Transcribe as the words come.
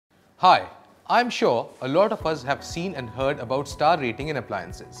Hi, I'm sure a lot of us have seen and heard about star rating in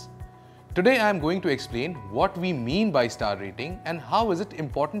appliances. Today I am going to explain what we mean by star rating and how is it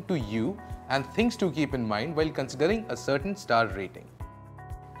important to you and things to keep in mind while considering a certain star rating.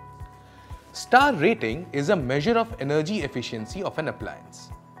 Star rating is a measure of energy efficiency of an appliance.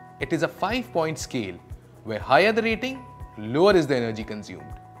 It is a 5-point scale where higher the rating, lower is the energy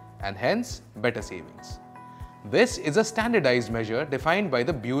consumed and hence better savings. This is a standardized measure defined by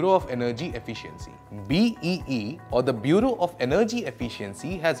the Bureau of Energy Efficiency. BEE or the Bureau of Energy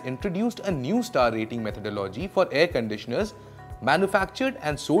Efficiency has introduced a new star rating methodology for air conditioners manufactured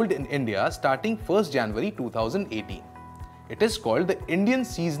and sold in India starting 1st January 2018. It is called the Indian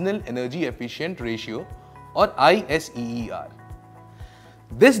Seasonal Energy Efficient Ratio or ISEER.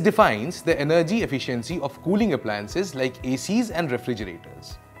 This defines the energy efficiency of cooling appliances like ACs and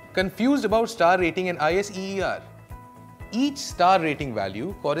refrigerators. Confused about star rating and ISEER? Each star rating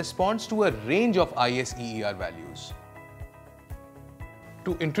value corresponds to a range of ISEER values.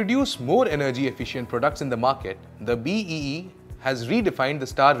 To introduce more energy efficient products in the market, the BEE has redefined the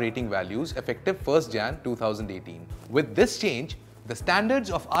star rating values effective 1st Jan 2018. With this change, the standards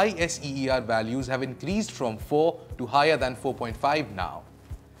of ISEER values have increased from 4 to higher than 4.5 now.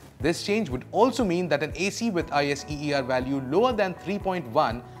 This change would also mean that an AC with ISEER value lower than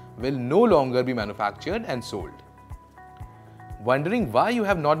 3.1 will no longer be manufactured and sold. Wondering why you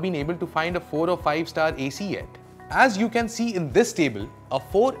have not been able to find a 4 or 5 star AC yet? As you can see in this table, a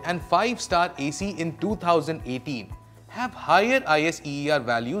 4 and 5 star AC in 2018 have higher ISEER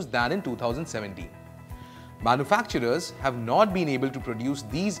values than in 2017. Manufacturers have not been able to produce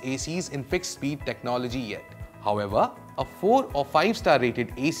these ACs in fixed speed technology yet. However, a 4 or 5 star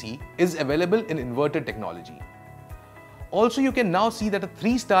rated AC is available in inverter technology. Also, you can now see that a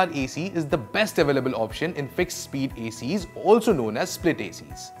 3-star AC is the best available option in fixed speed ACs, also known as split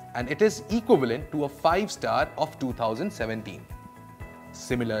ACs, and it is equivalent to a 5-star of 2017.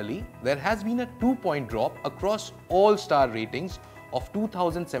 Similarly, there has been a 2-point drop across all star ratings of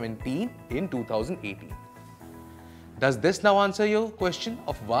 2017 in 2018. Does this now answer your question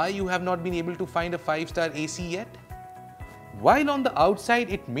of why you have not been able to find a 5-star AC yet? While on the outside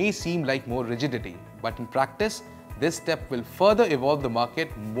it may seem like more rigidity, but in practice, this step will further evolve the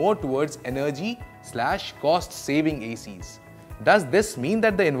market more towards energy/cost saving ACs. Does this mean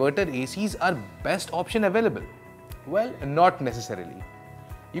that the inverter ACs are best option available? Well, not necessarily.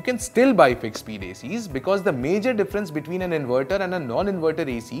 You can still buy fixed speed ACs because the major difference between an inverter and a non-inverter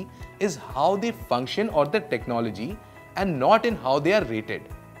AC is how they function or the technology and not in how they are rated.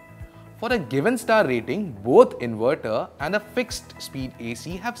 For a given star rating, both inverter and a fixed speed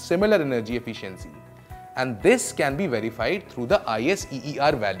AC have similar energy efficiency, and this can be verified through the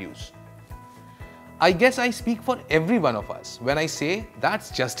ISEER values. I guess I speak for every one of us when I say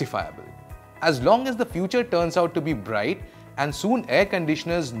that's justifiable. As long as the future turns out to be bright and soon air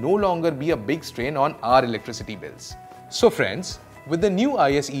conditioners no longer be a big strain on our electricity bills. So friends, with the new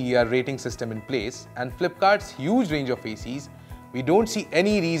ISEER rating system in place and Flipkart's huge range of ACs, we don't see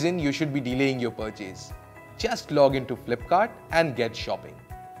any reason you should be delaying your purchase. Just log into Flipkart and get shopping,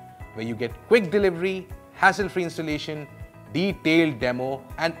 where you get quick delivery, hassle-free installation, detailed demo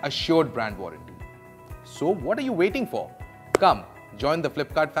and assured brand warranty. So what are you waiting for? Come, join the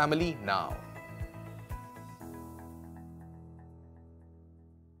Flipkart family now.